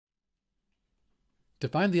To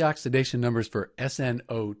find the oxidation numbers for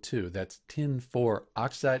SnO2, that's tin 4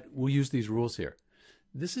 oxide, we'll use these rules here.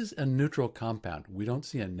 This is a neutral compound. We don't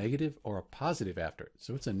see a negative or a positive after it.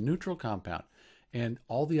 So it's a neutral compound. And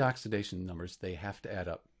all the oxidation numbers, they have to add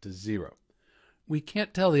up to 0. We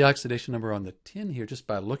can't tell the oxidation number on the tin here just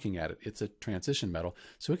by looking at it. It's a transition metal,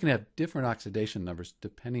 so it can have different oxidation numbers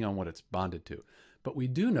depending on what it's bonded to. But we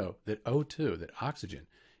do know that O2, that oxygen,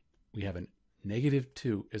 we have a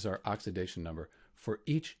 -2 is our oxidation number for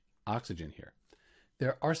each oxygen here.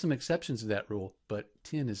 There are some exceptions to that rule, but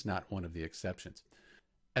tin is not one of the exceptions.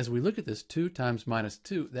 As we look at this, 2 times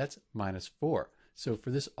 -2, that's -4. So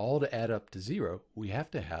for this all to add up to 0, we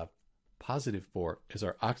have to have +4 as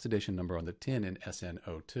our oxidation number on the tin in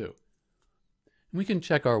SnO2. And we can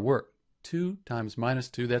check our work. 2 times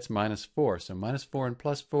 -2, that's -4. So -4 and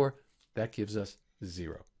 +4, that gives us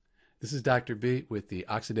 0. This is Dr. B with the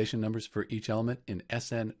oxidation numbers for each element in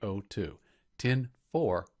SnO2, tin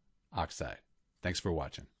 4 oxide. Thanks for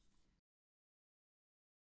watching.